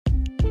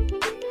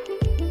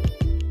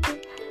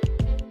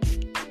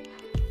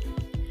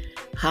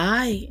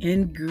Hi,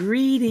 and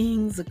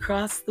greetings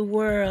across the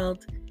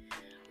world.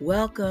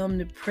 Welcome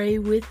to Pray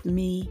With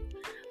Me.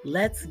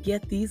 Let's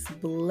get these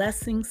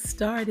blessings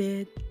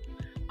started.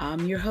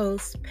 I'm your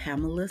host,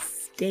 Pamela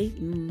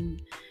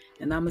Staten,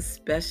 and I'm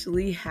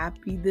especially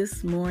happy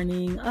this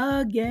morning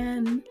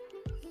again.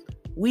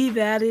 We've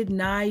added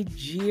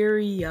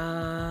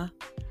Nigeria.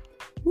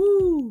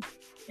 Woo!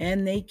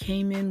 And they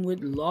came in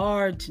with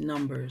large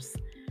numbers.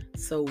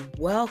 So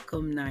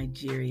welcome,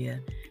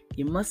 Nigeria.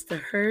 You must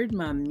have heard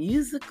my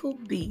musical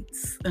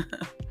beats.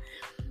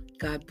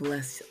 God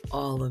bless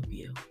all of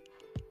you.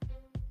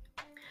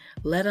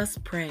 Let us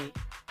pray.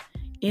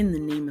 In the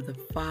name of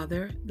the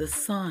Father, the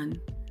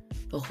Son,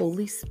 the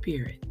Holy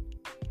Spirit.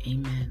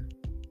 Amen.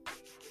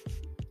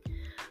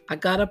 I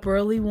got up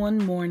early one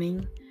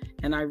morning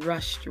and I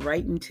rushed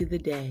right into the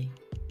day.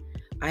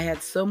 I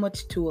had so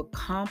much to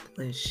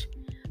accomplish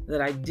that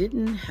I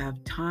didn't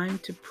have time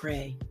to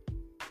pray.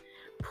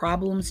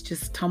 Problems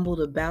just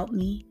tumbled about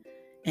me,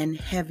 and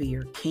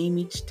heavier came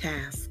each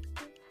task.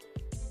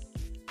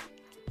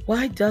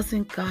 Why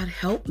doesn't God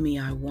help me,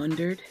 I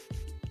wondered.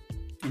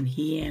 And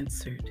He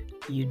answered,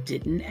 you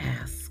didn't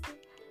ask.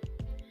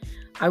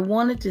 I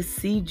wanted to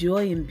see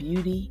joy and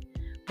beauty,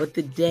 but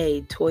the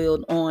day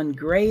toiled on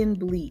gray and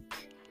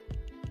bleak.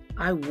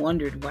 I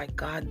wondered why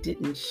God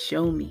didn't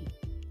show me.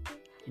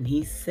 And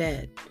He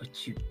said,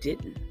 but you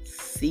didn't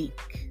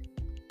seek.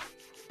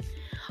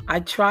 I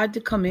tried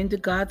to come into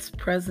God's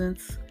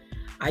presence.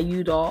 I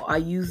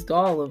used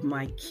all of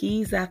my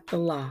keys at the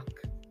lock.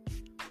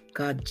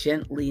 God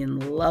gently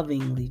and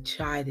lovingly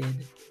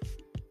chided,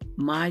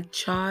 my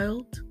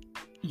child,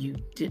 you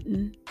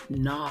didn't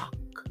knock.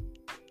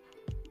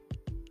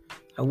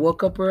 I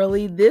woke up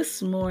early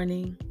this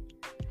morning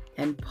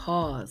and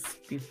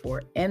paused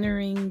before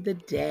entering the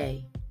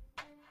day.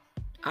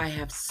 I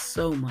have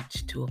so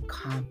much to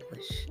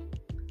accomplish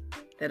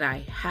that I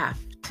have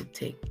to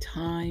take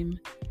time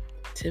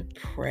to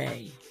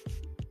pray.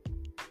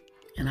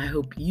 And I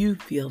hope you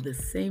feel the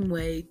same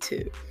way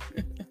too.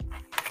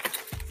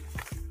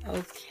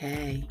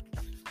 Okay.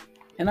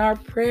 And our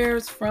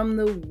prayers from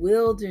the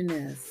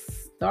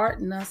wilderness,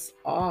 starting us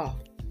off.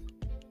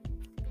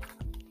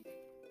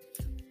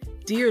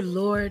 Dear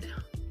Lord,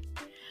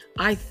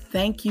 I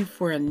thank you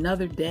for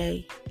another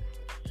day.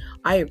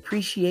 I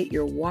appreciate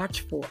your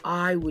watchful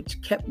eye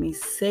which kept me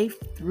safe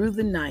through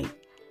the night.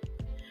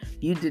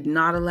 You did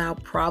not allow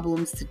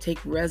problems to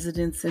take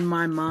residence in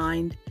my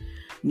mind,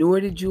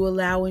 nor did you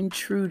allow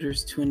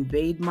intruders to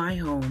invade my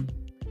home.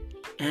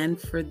 And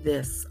for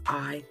this,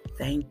 I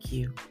thank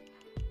you.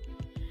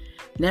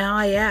 Now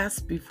I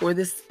ask, before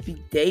this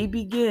day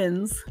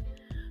begins,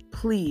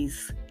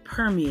 please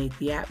permeate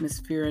the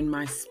atmosphere in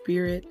my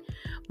spirit,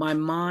 my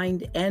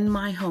mind, and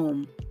my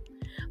home.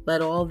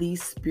 Let all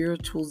these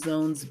spiritual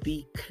zones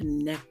be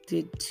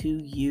connected to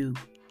you.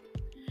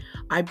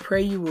 I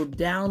pray you will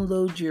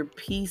download your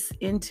peace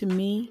into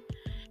me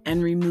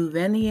and remove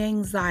any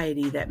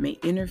anxiety that may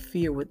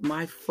interfere with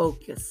my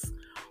focus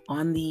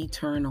on the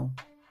eternal.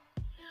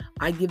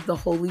 I give the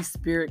Holy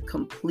Spirit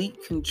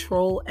complete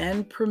control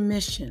and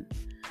permission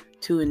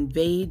to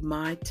invade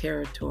my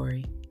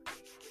territory.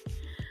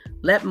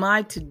 Let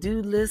my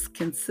to-do list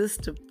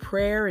consist of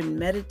prayer and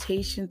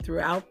meditation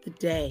throughout the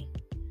day.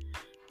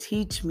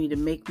 Teach me to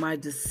make my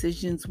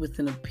decisions with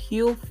an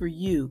appeal for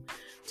you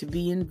to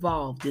be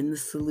involved in the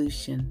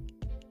solution.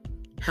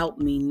 Help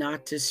me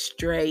not to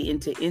stray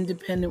into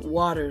independent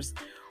waters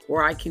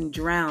where I can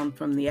drown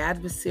from the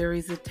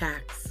adversary's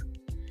attacks.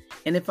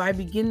 And if I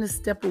begin to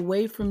step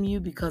away from you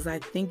because I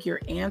think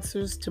your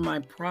answers to my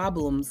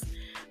problems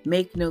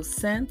make no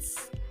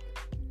sense,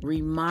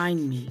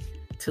 remind me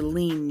to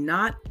lean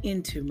not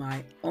into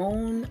my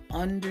own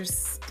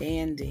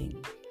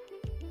understanding.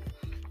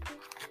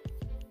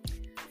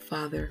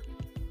 Father,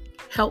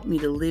 help me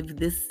to live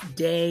this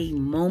day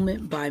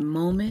moment by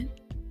moment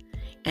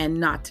and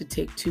not to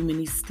take too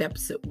many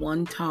steps at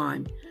one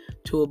time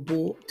to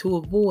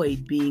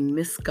avoid being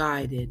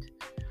misguided,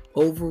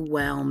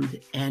 overwhelmed,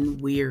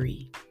 and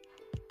weary.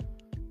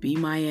 Be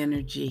my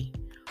energy,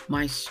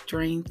 my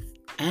strength,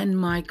 and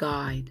my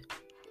guide.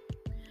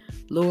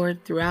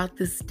 Lord, throughout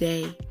this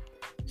day,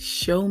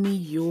 show me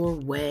your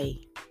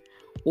way.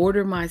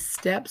 Order my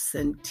steps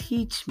and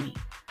teach me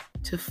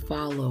to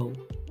follow.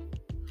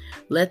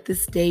 Let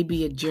this day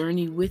be a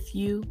journey with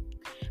you,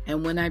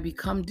 and when I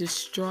become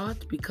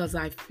distraught because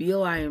I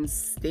feel I am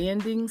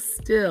standing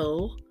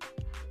still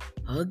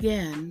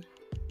again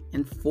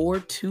and for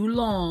too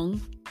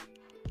long,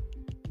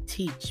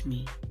 teach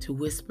me to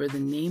whisper the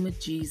name of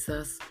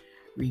Jesus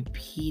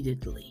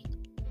repeatedly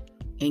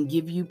and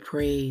give you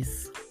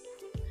praise.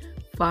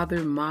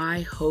 Father,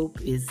 my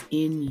hope is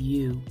in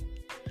you.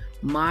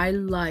 My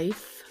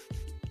life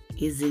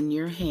is in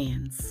your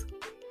hands.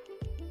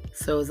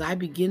 So as I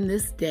begin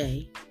this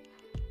day,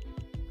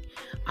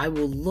 I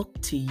will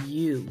look to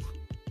you,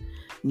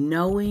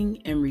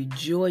 knowing and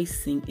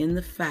rejoicing in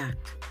the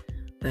fact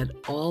that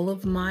all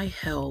of my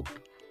help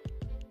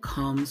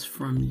comes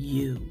from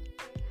you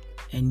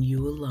and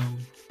you alone.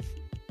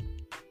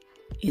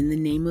 In the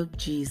name of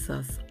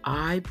Jesus,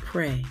 I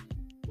pray.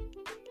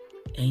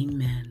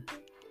 Amen.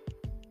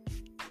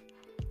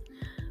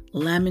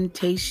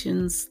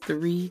 Lamentations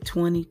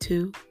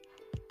 3:22.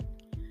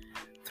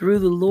 Through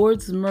the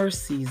Lord's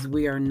mercies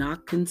we are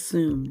not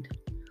consumed,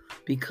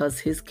 because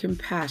his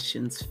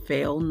compassions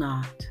fail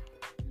not.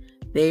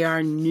 They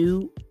are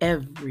new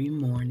every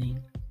morning.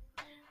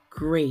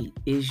 Great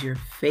is your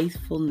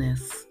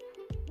faithfulness.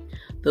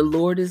 The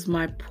Lord is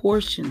my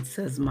portion,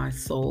 says my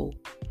soul.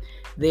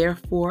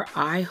 Therefore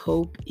I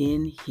hope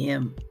in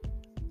him.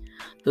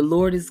 The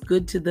Lord is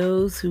good to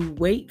those who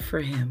wait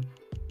for him,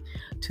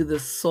 to the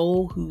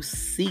soul who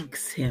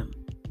seeks him.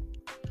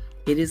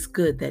 It is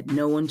good that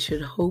no one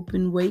should hope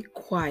and wait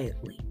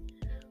quietly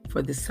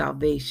for the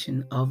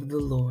salvation of the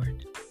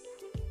Lord.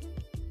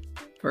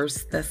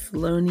 1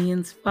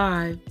 Thessalonians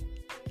 5.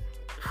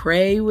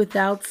 Pray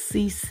without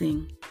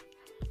ceasing.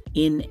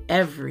 In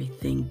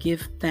everything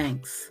give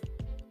thanks,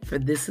 for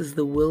this is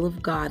the will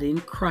of God in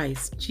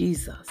Christ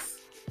Jesus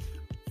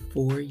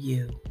for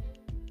you.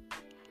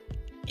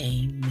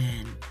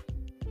 Amen.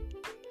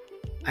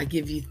 I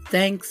give you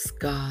thanks,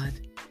 God.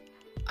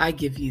 I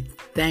give you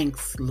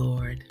thanks,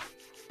 Lord.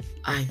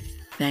 I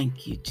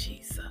thank you,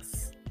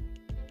 Jesus.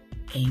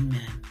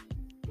 Amen.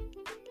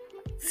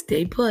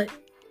 Stay put.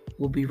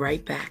 We'll be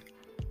right back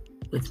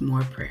with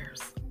more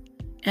prayers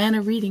and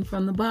a reading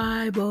from the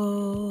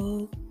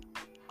Bible.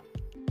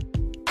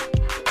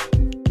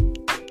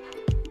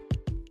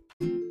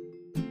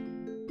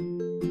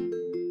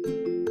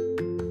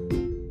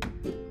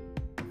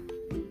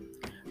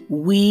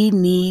 We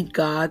need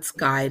God's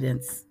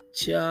guidance.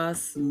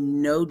 Just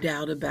no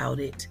doubt about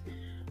it.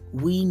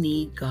 We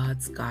need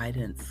God's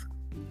guidance.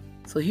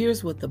 So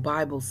here's what the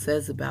Bible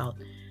says about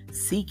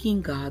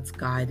seeking God's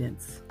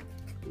guidance.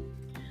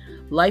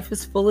 Life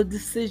is full of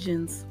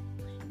decisions,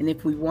 and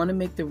if we want to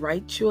make the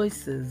right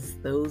choices,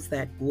 those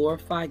that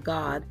glorify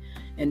God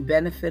and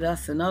benefit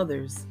us and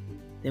others,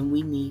 then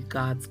we need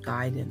God's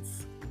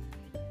guidance.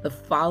 The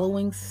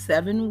following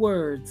 7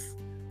 words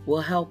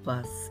will help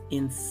us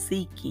in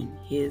seeking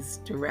his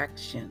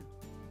direction.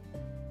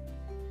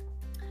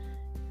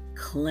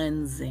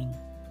 Cleansing.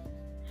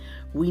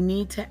 We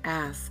need to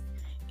ask,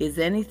 is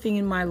anything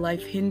in my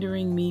life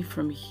hindering me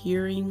from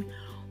hearing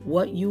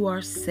what you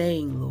are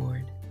saying,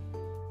 Lord?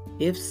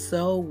 If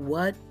so,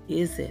 what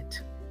is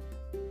it?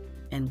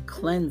 And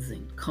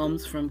cleansing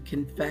comes from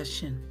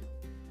confession.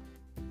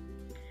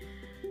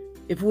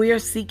 If we are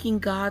seeking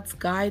God's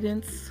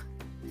guidance,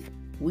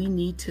 we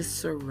need to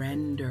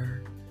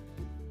surrender.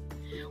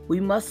 We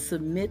must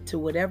submit to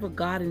whatever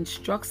God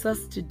instructs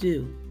us to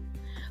do.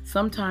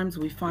 Sometimes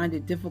we find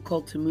it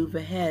difficult to move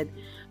ahead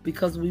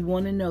because we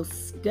want to know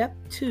step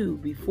 2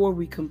 before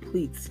we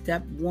complete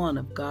step 1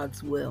 of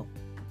God's will.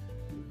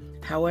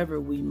 However,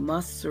 we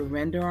must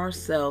surrender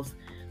ourselves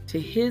to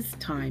his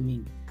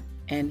timing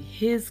and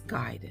his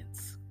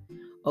guidance.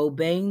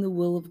 Obeying the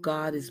will of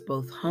God is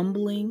both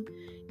humbling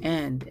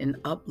and an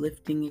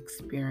uplifting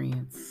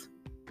experience.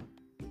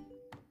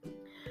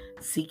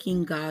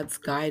 Seeking God's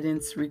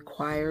guidance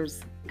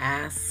requires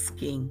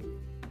asking.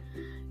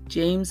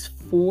 James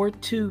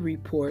 4:2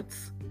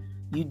 reports,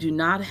 "You do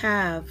not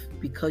have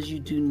because you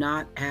do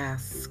not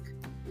ask."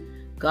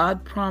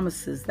 God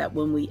promises that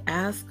when we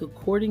ask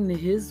according to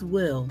his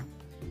will,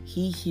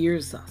 he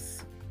hears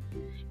us.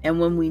 And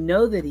when we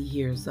know that he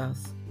hears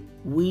us,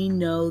 we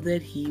know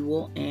that he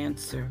will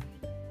answer,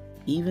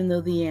 even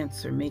though the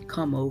answer may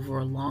come over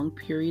a long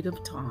period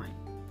of time.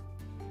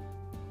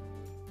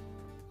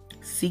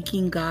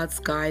 Seeking God's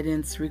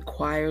guidance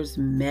requires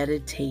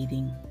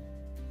meditating.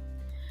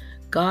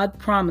 God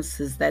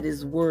promises that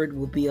his word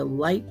will be a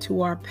light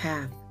to our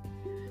path.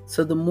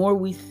 So the more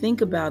we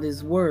think about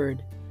his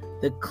word,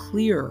 the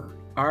clearer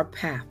our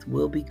path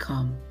will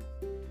become.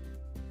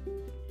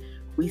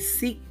 We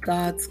seek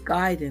God's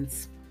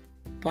guidance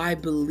by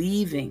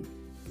believing.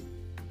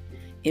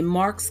 In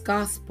Mark's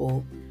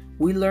gospel,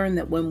 we learn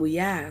that when we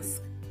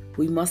ask,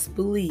 we must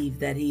believe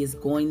that he is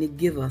going to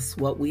give us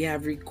what we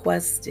have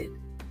requested.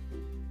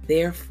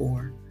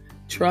 Therefore,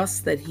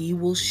 trust that he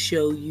will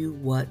show you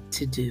what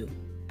to do.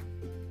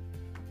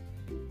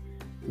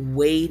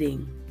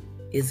 Waiting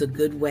is a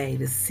good way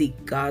to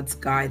seek God's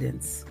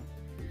guidance.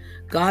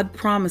 God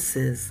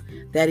promises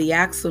that he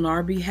acts on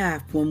our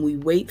behalf when we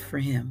wait for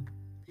him.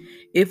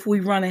 If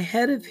we run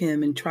ahead of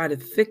him and try to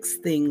fix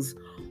things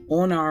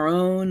on our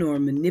own or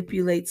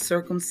manipulate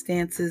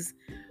circumstances,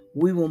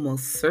 we will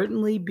most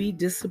certainly be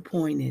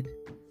disappointed.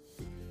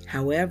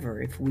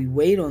 However, if we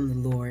wait on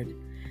the Lord,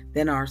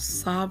 then our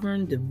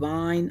sovereign,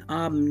 divine,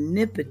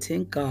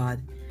 omnipotent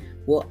God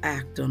will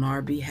act on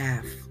our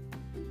behalf.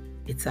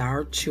 It's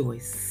our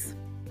choice.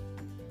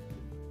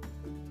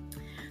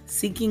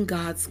 Seeking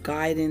God's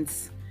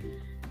guidance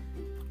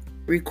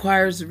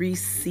requires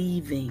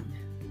receiving.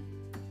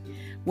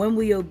 When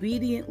we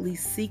obediently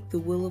seek the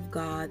will of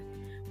God,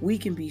 we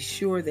can be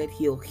sure that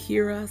he'll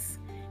hear us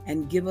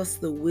and give us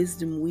the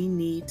wisdom we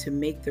need to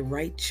make the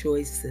right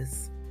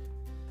choices.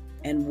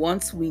 And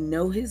once we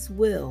know his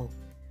will,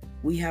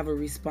 we have a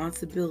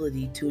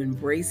responsibility to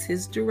embrace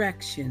his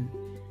direction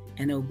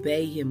and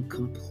obey Him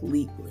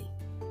completely.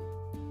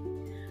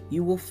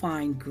 You will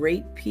find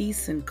great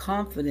peace and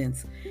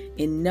confidence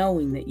in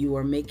knowing that you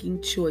are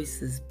making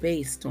choices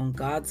based on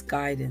God's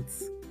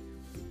guidance.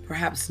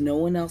 Perhaps no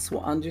one else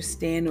will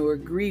understand or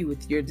agree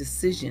with your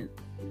decision,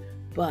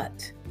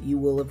 but you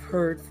will have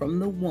heard from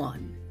the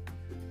one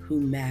who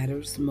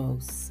matters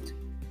most.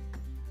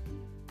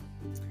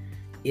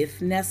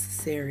 If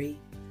necessary,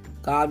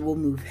 God will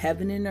move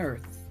heaven and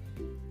earth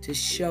to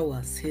show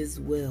us His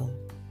will.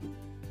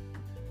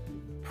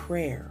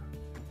 Prayer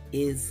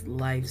is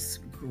life's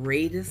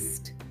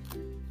greatest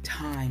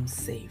time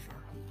saver.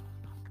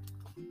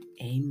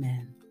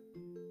 Amen.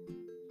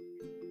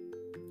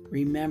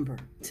 Remember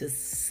to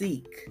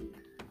seek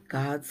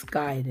God's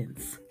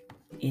guidance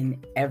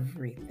in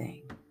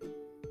everything.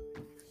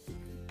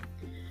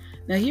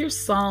 Now here's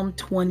Psalm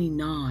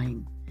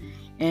 29,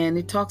 and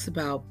it talks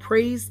about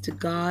praise to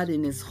God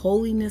in His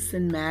holiness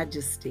and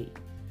majesty.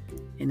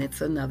 And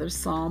it's another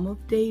Psalm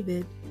of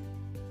David.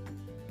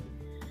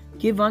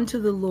 Give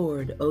unto the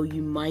Lord, O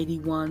you mighty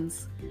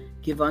ones.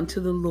 Give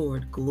unto the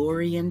Lord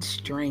glory and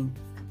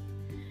strength.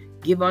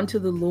 Give unto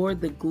the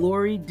Lord the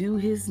glory due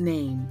His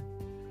name.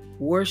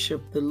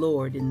 Worship the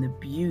Lord in the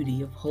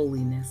beauty of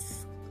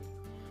holiness.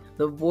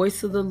 The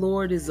voice of the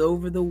Lord is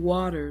over the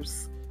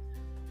waters.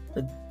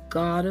 The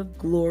God of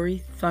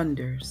glory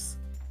thunders.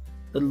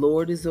 The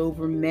Lord is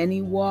over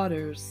many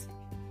waters.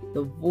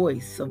 The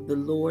voice of the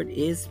Lord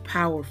is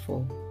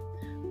powerful.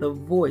 The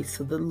voice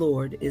of the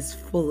Lord is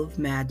full of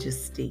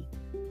majesty.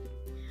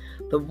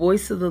 The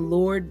voice of the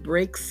Lord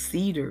breaks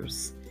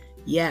cedars.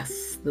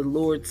 Yes, the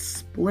Lord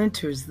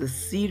splinters the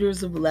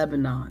cedars of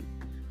Lebanon.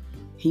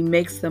 He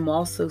makes them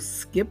also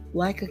skip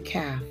like a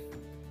calf.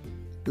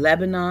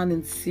 Lebanon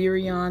and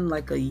Syrian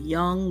like a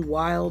young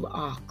wild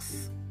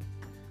ox.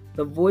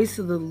 The voice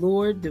of the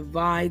Lord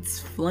divides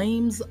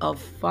flames of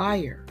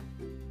fire.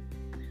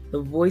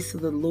 The voice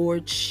of the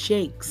Lord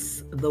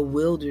shakes the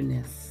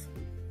wilderness.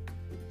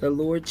 The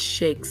Lord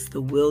shakes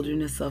the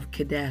wilderness of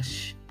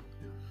Kadesh.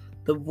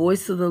 The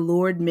voice of the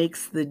Lord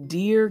makes the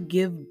deer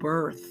give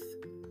birth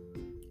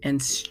and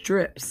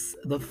strips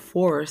the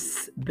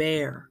forests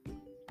bare.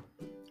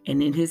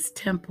 And in His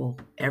temple,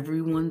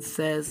 everyone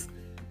says,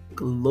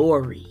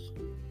 glory.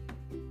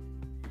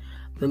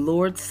 The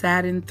Lord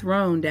sat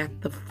enthroned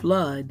at the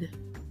flood,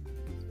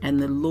 and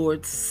the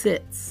Lord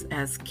sits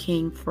as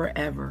King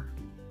forever.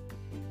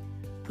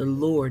 The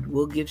Lord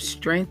will give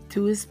strength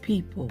to His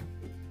people.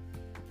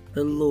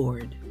 The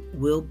Lord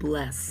will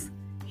bless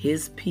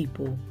His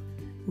people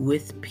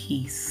with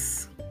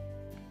peace.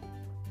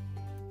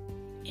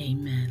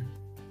 Amen.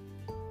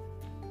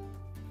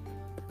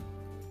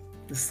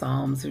 The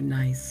Psalms are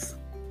nice.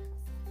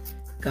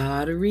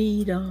 Gotta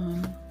read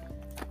them.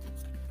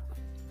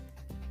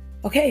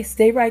 Okay,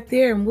 stay right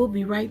there and we'll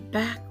be right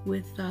back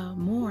with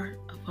more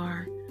of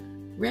our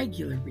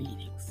regular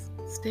readings.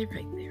 Stay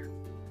right there.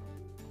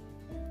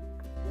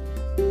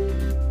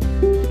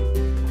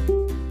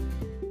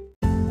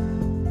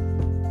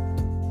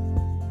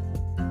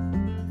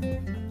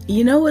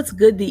 You know what's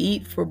good to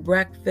eat for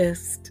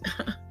breakfast?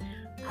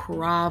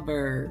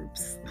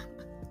 Proverbs.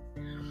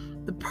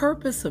 The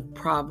purpose of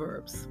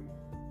Proverbs.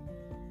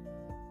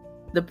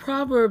 The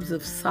Proverbs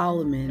of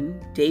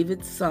Solomon,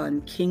 David's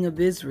son, king of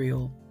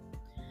Israel.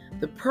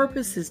 The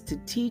purpose is to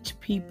teach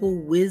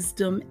people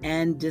wisdom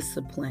and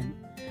discipline,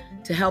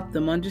 to help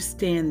them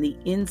understand the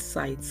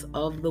insights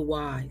of the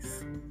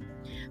wise.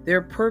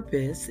 Their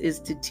purpose is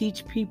to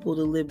teach people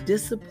to live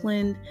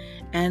disciplined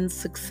and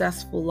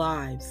successful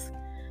lives,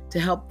 to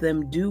help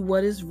them do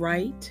what is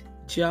right,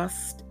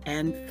 just,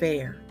 and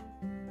fair.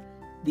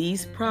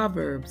 These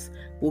proverbs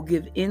will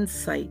give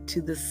insight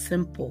to the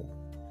simple,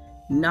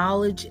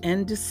 knowledge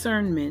and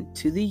discernment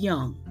to the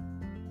young.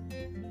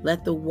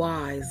 Let the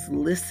wise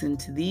listen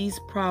to these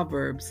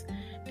proverbs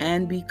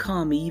and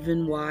become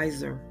even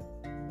wiser.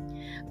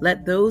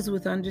 Let those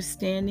with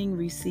understanding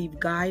receive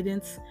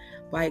guidance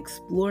by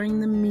exploring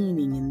the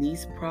meaning in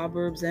these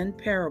proverbs and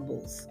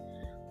parables,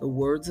 the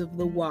words of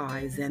the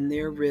wise and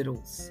their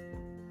riddles.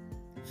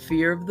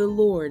 Fear of the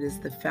Lord is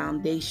the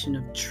foundation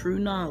of true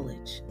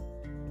knowledge,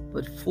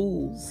 but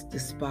fools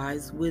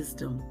despise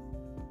wisdom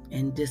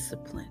and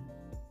discipline.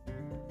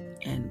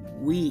 And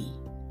we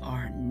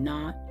are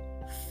not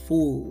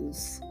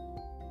fools.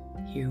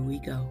 Here we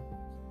go.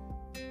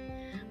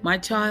 My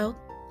child,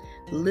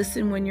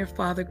 listen when your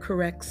father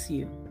corrects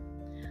you.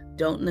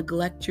 Don't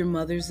neglect your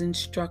mother's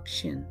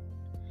instruction.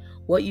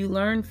 What you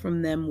learn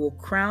from them will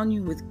crown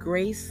you with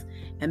grace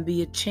and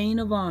be a chain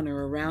of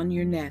honor around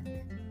your neck.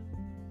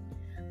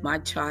 My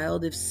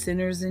child, if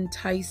sinners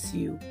entice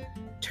you,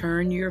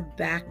 turn your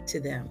back to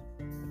them.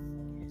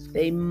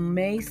 They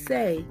may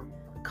say,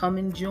 "Come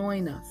and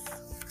join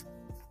us.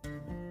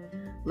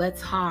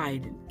 Let's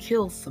hide and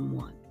kill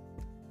someone.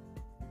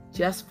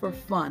 Just for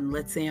fun,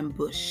 let's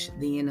ambush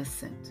the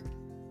innocent.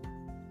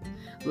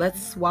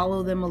 Let's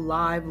swallow them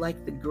alive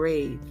like the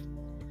grave.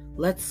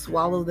 Let's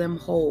swallow them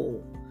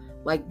whole,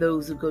 like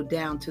those who go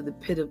down to the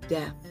pit of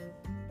death.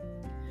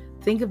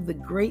 Think of the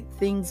great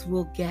things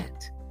we'll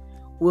get.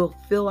 We'll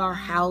fill our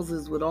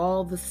houses with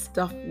all the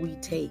stuff we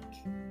take.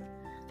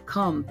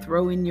 Come,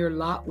 throw in your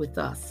lot with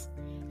us,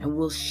 and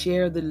we'll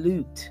share the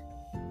loot.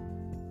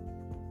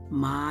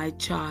 My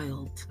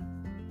child,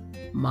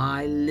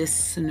 my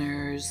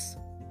listeners,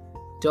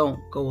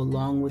 don't go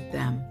along with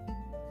them.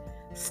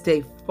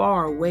 Stay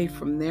far away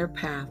from their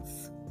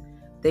paths.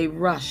 They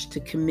rush to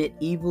commit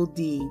evil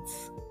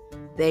deeds.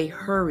 They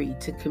hurry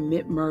to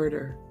commit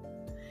murder.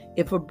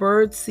 If a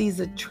bird sees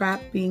a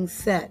trap being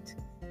set,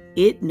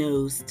 it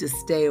knows to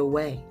stay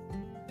away.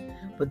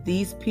 But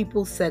these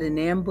people set an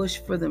ambush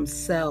for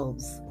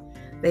themselves.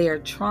 They are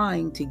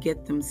trying to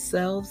get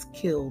themselves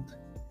killed.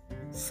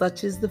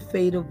 Such is the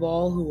fate of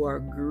all who are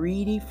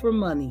greedy for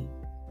money.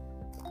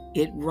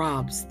 It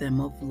robs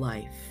them of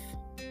life.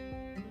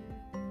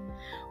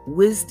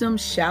 Wisdom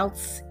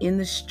shouts in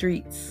the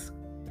streets.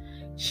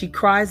 She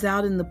cries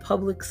out in the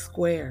public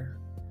square.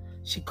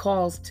 She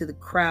calls to the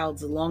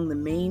crowds along the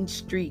main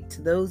street,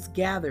 to those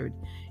gathered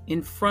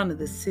in front of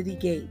the city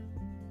gate.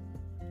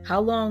 How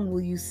long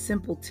will you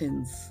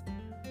simpletons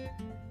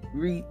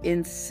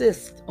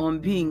insist on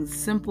being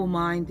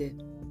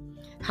simple-minded?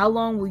 How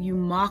long will you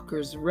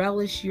mockers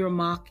relish your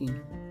mocking?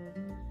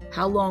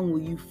 How long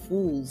will you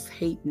fools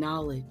hate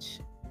knowledge?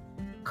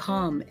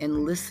 Come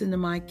and listen to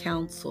my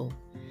counsel.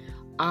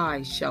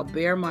 I shall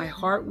bear my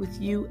heart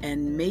with you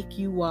and make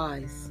you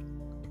wise.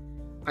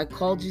 I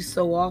called you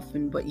so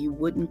often, but you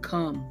wouldn't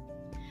come.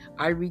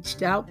 I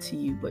reached out to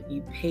you, but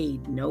you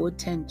paid no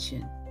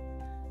attention.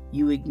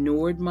 You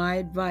ignored my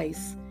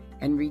advice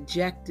and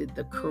rejected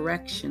the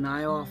correction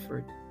I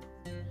offered.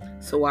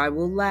 So I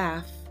will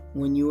laugh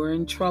when you are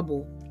in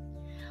trouble.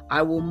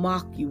 I will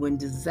mock you when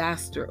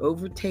disaster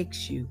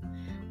overtakes you,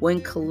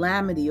 when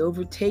calamity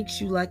overtakes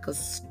you like a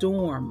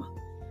storm,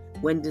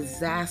 when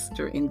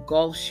disaster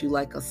engulfs you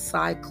like a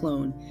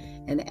cyclone,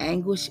 and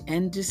anguish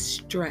and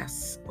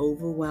distress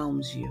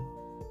overwhelms you.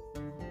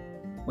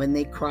 When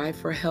they cry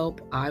for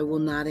help, I will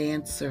not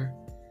answer.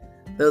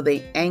 Though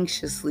they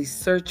anxiously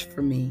search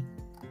for me,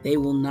 they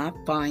will not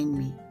find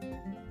me.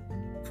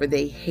 For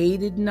they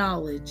hated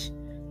knowledge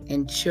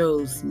and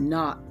chose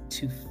not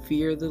to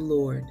fear the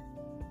Lord.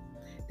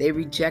 They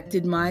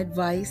rejected my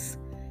advice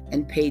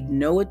and paid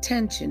no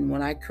attention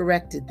when I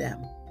corrected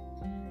them.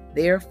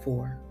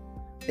 Therefore,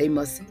 they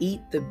must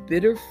eat the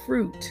bitter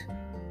fruit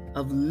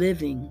of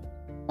living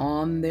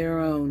on their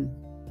own,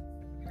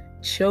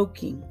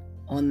 choking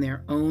on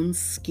their own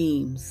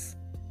schemes.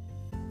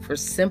 For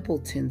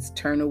simpletons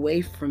turn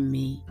away from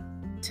me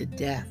to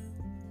death.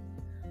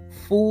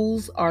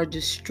 Fools are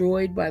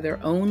destroyed by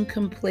their own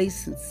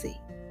complacency.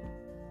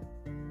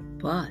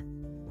 But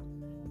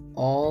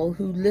all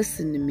who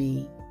listen to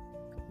me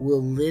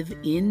will live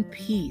in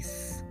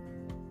peace,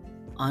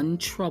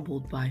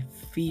 untroubled by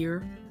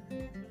fear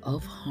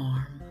of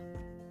harm.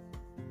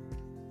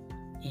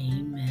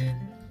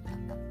 Amen.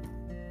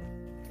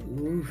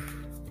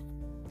 Oof.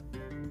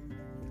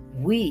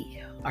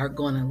 We are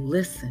going to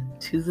listen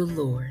to the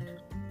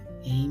Lord.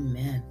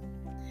 Amen.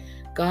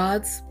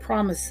 God's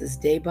promises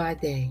day by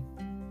day.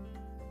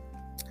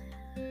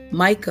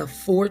 Micah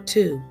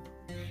 4:2.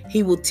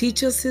 He will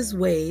teach us his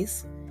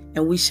ways,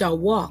 and we shall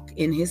walk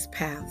in his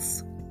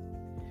paths.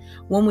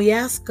 When we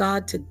ask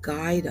God to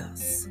guide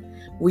us,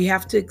 we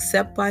have to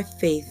accept by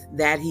faith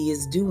that he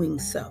is doing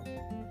so.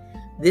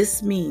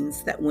 This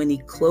means that when he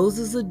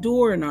closes a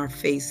door in our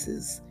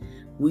faces,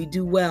 we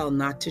do well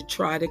not to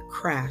try to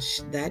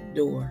crash that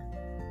door.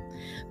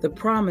 The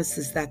promise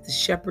is that the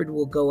shepherd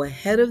will go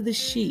ahead of the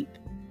sheep.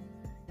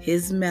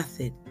 His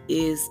method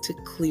is to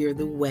clear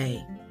the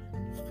way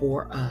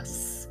for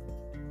us.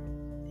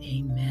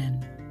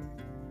 Amen.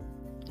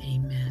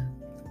 Amen.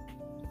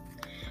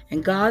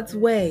 And God's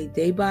way,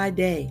 day by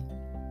day.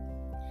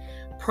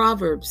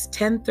 Proverbs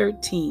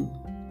 10:13.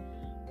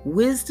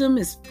 Wisdom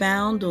is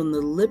found on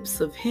the lips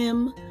of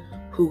him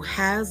who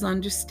has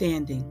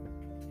understanding.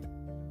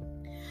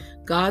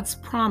 God's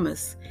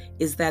promise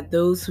is that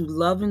those who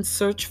love and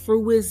search for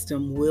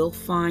wisdom will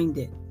find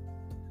it.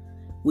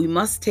 We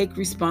must take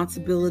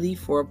responsibility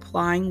for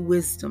applying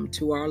wisdom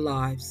to our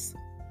lives.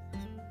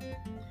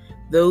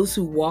 Those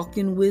who walk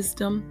in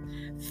wisdom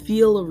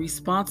feel a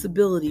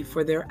responsibility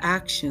for their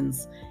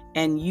actions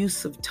and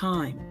use of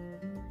time.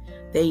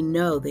 They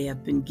know they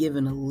have been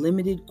given a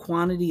limited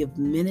quantity of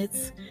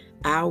minutes,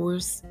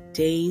 hours,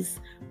 days,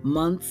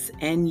 months,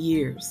 and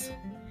years.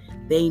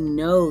 They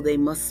know they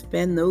must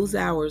spend those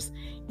hours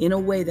in a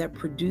way that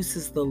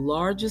produces the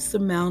largest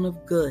amount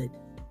of good.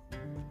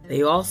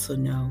 They also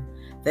know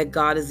that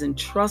God has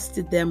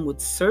entrusted them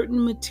with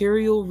certain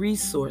material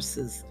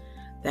resources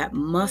that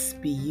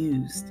must be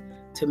used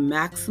to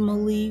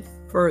maximally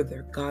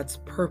further God's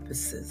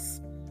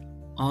purposes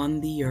on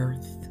the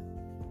earth.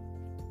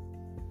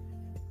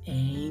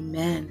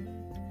 Amen.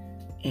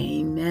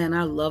 Amen.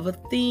 I love a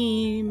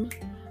theme.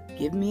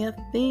 Give me a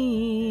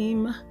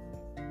theme.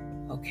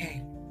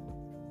 Okay.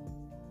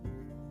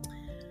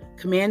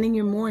 Commanding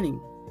your morning.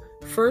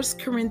 1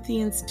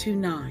 Corinthians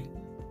 2:9.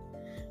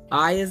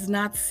 Eye has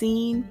not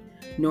seen,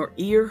 nor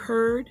ear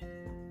heard,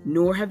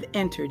 nor have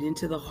entered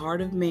into the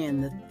heart of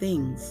man the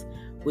things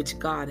which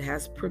God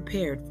has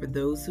prepared for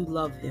those who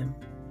love him.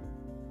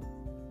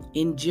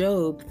 In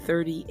Job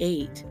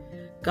 38,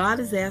 God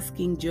is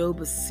asking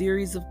Job a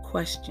series of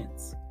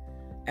questions.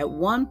 At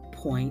one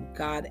point,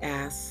 God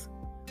asks,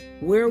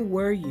 "Where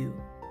were you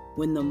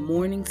when the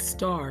morning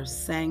stars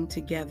sang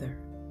together?"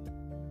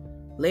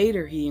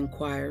 Later, he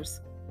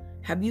inquires,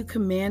 "Have you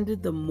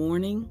commanded the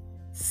morning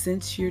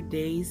since your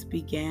days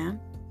began?"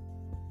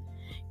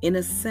 In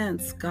a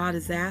sense, God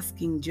is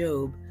asking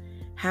Job,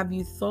 have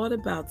you thought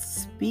about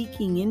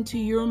speaking into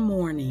your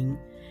morning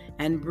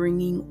and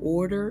bringing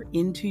order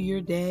into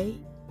your day?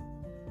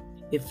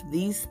 If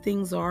these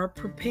things are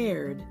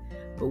prepared,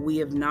 but we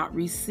have not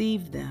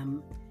received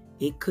them,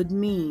 it could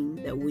mean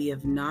that we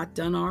have not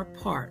done our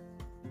part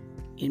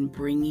in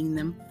bringing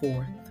them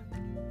forth.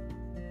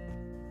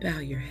 Bow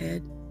your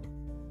head.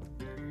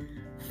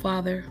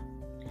 Father,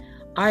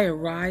 I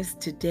arise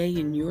today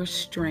in your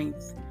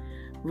strength,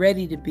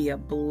 ready to be a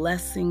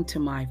blessing to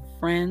my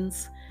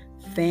friends,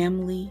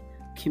 family,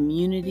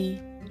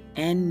 community,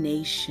 and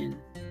nation.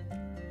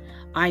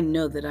 I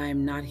know that I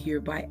am not here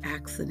by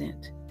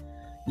accident.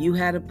 You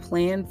had a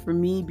plan for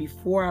me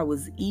before I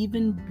was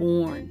even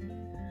born,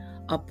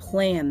 a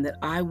plan that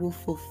I will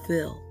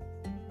fulfill.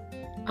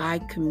 I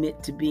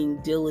commit to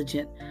being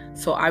diligent,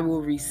 so I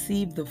will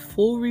receive the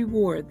full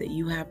reward that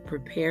you have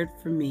prepared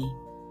for me.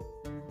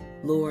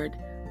 Lord,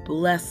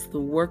 bless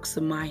the works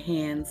of my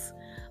hands.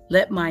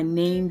 Let my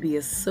name be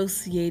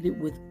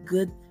associated with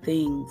good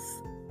things.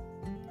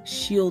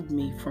 Shield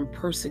me from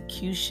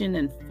persecution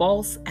and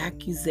false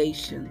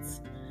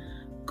accusations.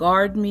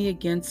 Guard me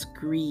against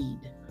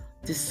greed,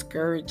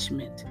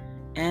 discouragement,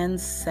 and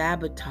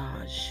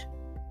sabotage.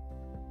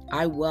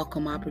 I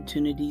welcome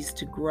opportunities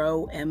to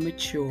grow and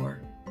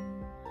mature.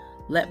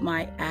 Let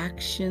my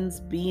actions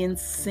be in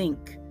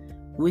sync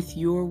with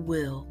your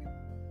will.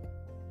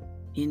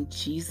 In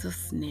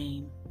Jesus'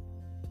 name,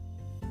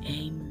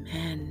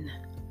 amen.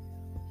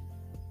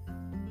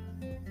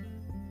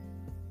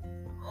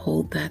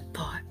 Hold that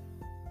thought.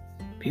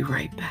 Be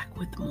right back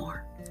with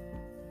more.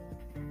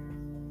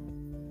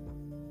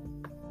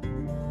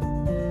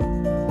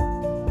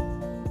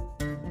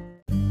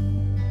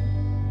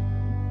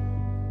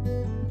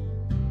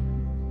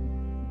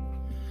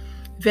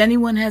 If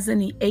anyone has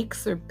any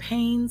aches or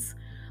pains,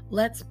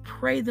 let's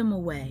pray them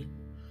away.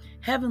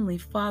 Heavenly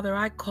Father,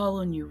 I call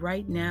on you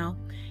right now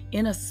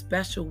in a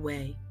special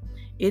way.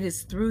 It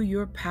is through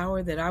your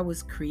power that I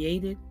was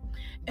created.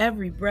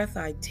 Every breath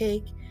I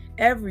take,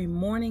 every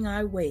morning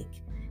I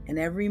wake, and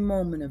every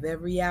moment of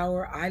every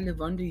hour I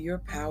live under your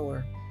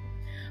power.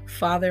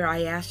 Father,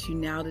 I ask you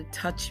now to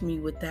touch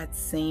me with that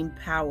same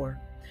power.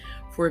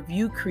 For if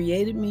you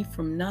created me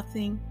from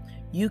nothing,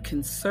 you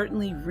can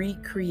certainly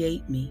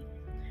recreate me.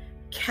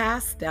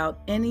 Cast out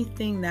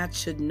anything that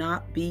should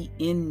not be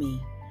in me.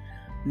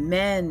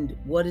 Mend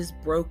what is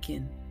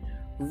broken.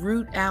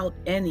 Root out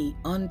any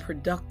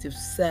unproductive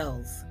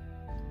cells.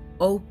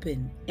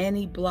 Open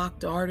any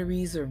blocked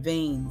arteries or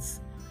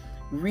veins.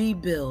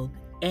 Rebuild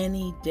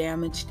any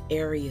damaged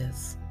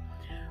areas.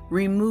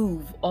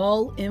 Remove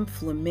all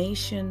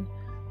inflammation.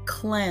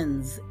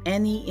 Cleanse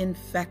any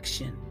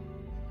infection.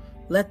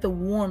 Let the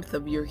warmth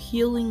of your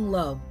healing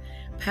love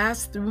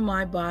pass through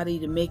my body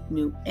to make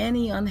new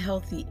any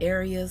unhealthy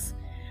areas,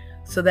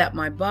 so that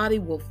my body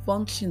will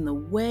function the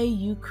way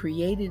you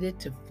created it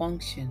to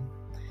function.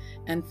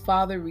 And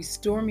Father,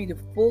 restore me to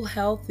full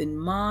health in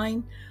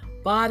mind,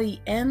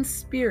 body, and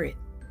spirit,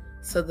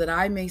 so that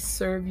I may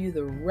serve you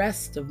the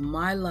rest of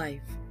my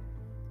life.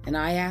 And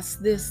I ask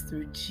this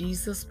through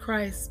Jesus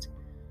Christ,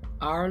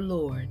 our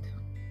Lord.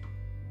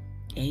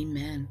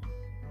 Amen.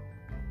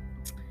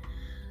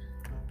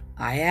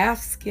 I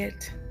ask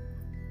it,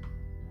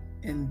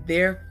 and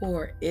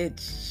therefore it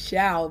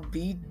shall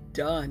be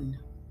done.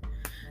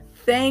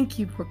 Thank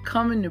you for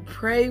coming to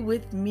pray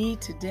with me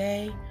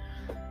today.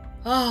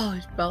 Oh,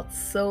 it felt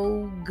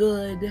so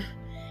good.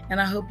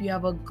 And I hope you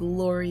have a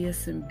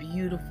glorious and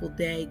beautiful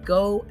day.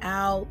 Go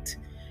out,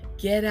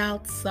 get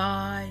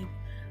outside,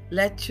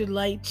 let your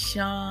light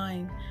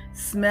shine,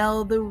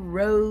 smell the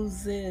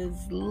roses,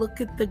 look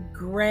at the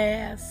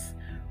grass,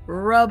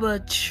 rub a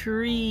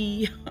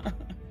tree.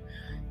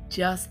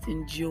 Just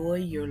enjoy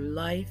your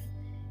life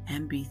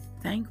and be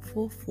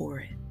thankful for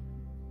it.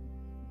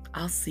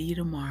 I'll see you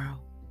tomorrow.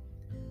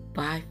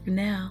 Bye for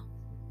now.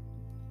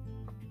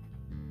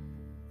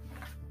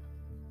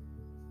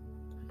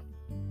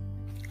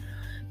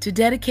 To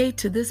dedicate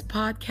to this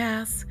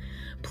podcast,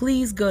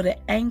 please go to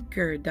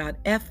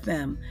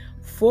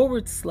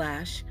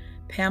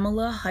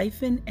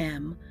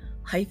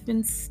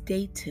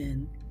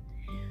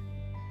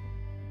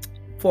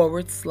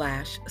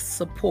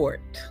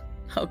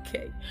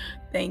Okay,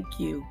 thank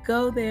you.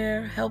 Go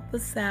there, help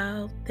us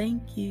out.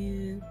 Thank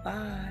you.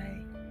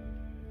 Bye.